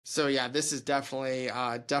So yeah, this is definitely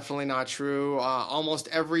not true. Almost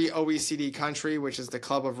every OECD country, which is the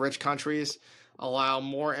club of rich countries, allow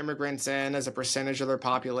more immigrants in as a percentage of their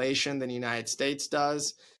population than the United States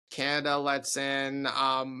does. Canada lets in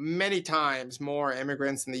many times more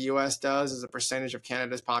immigrants than the U.S. does as a percentage of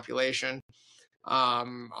Canada's population.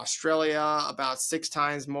 Australia about 6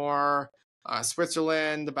 times more.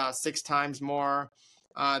 Switzerland about 6 times more.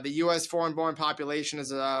 The U.S. foreign-born population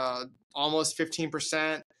is almost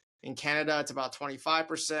 15%. In Canada, it's about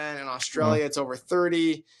 25%. In Australia, it's over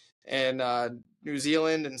 30%. In New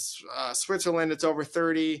Zealand and Switzerland, it's over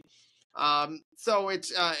 30%. So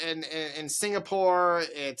it's in Singapore,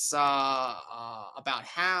 it's about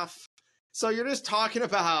half. So you're just talking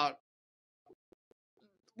about,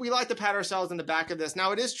 we like to pat ourselves in the back of this.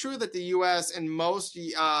 Now, it is true that the U.S. and most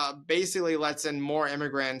basically lets in more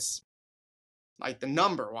immigrants, like the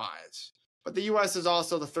number-wise. But the U.S. is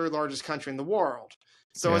also the third largest country in the world.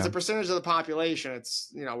 So as a percentage of the population,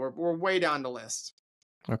 it's, we're way down the list.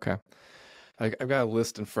 Okay. I've got a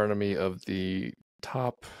list in front of me of the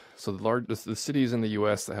top, so the cities in the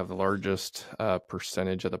U.S. that have the largest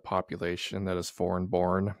percentage of the population that is foreign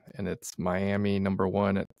born, and it's Miami, number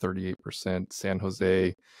 1 at 38%, San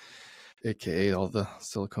Jose, aka all the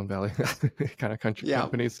Silicon Valley kind of country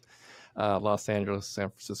companies, Los Angeles, San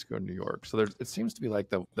Francisco, New York. So it seems to be like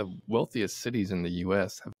the wealthiest cities in the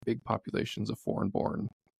U.S. have big populations of foreign born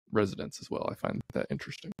residents as well. I find that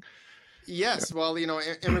interesting. Yes, well,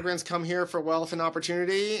 immigrants come here for wealth and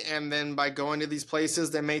opportunity, and then by going to these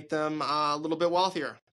places, they make them a little bit wealthier.